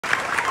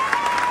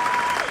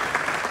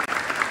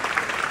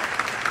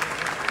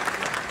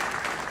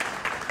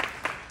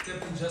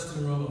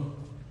Justin Romo.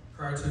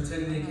 Prior to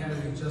attending the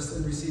academy,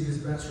 Justin received his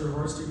Bachelor of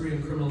Arts degree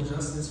in Criminal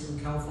Justice from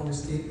California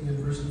State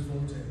University,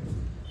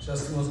 Fullerton.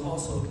 Justin was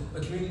also a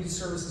Community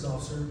Services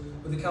Officer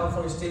with the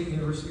California State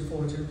University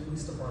Fullerton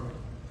Police Department.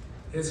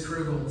 His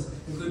career goals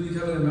include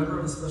becoming a member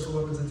of the Special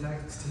Weapons and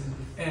Tactics Team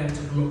and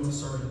to promote to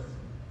sergeant.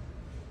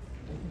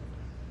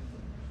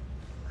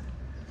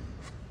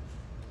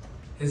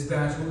 His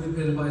badge will be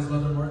pinned by his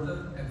mother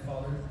Martha and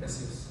father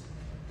Jesus.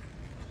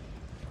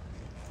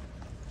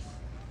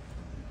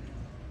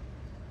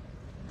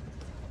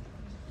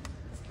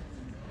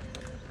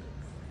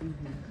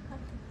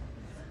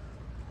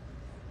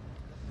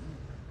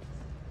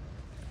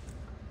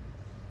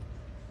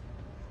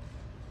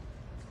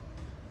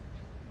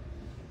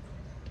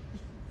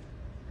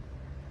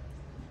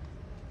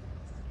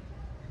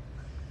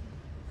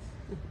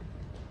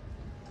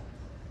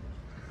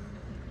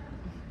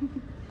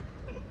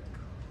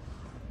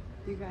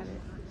 You got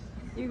it.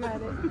 You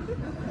got it.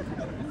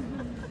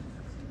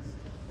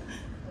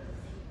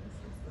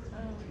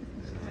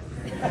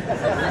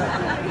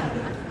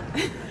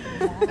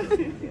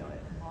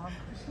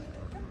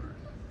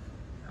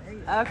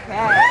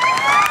 Okay.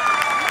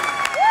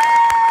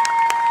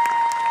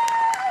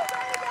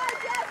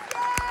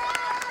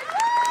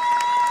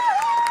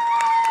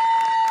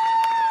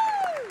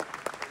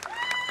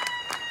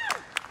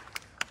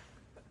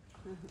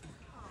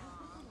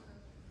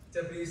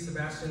 Deputy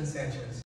Sebastian Sanchez.